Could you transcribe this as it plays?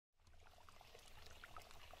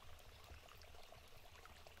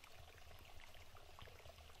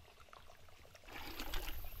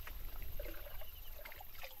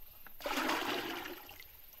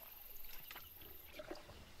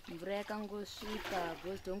mvura yakangosvipa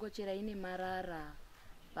bhozdongochera ine marara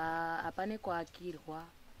hapane kuakirwa.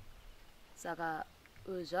 Saka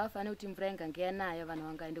zvafanira kuti mvura ingange yanaya vanhu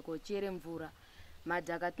vangaende kochere mvura.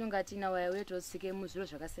 Madhaka tinonga tina waya uye totsike muzviro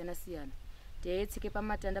zvakasiyana siyana. Teitsike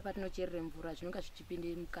pamatanda patinocherera mvura zvinonga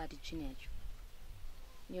zvichipinde mukati tsvina yacho.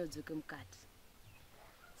 Niyodzoke mukati.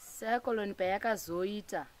 Cyclone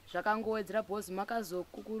payakazoita zvakangowedzera bhozi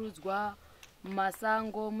makazokukurudzwa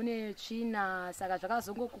mumasango mune tsvina, saka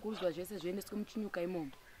zvakazongokukurudzwa zvese zvoendeswe muchinyuka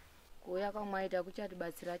imomo. Kuuya kwamwaita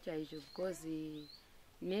kuchatibatsira chaizvo because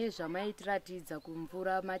nezvamaitiratidza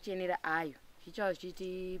kumvura machenera ayo zvichava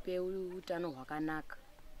zvichitipe utano hwakanaka.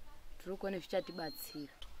 Tiri kuona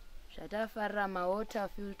zvichatibatsira. Zvatafarira mawater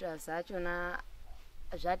filters achona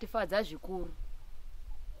zvatifadza zvikuru.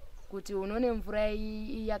 Kuti unone mvura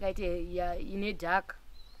yakaite ine dhaka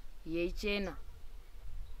yeichena.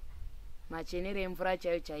 Machenere emvura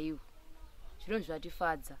chaiyo chaiwo. Zviro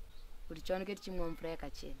zvatifadza kuti chaoneke tichimwa mvura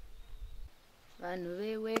yakachena. Vanhu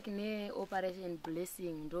veWEC neOperation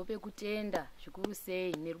Blessing ndope kutenda zvikuru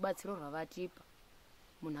sei nerubatsiro rwavatipa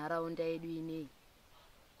munharaunda yedu ineyi.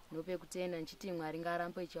 Ndope kutenda nchiti Mwari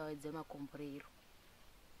ngarambe achivawedza makomborero.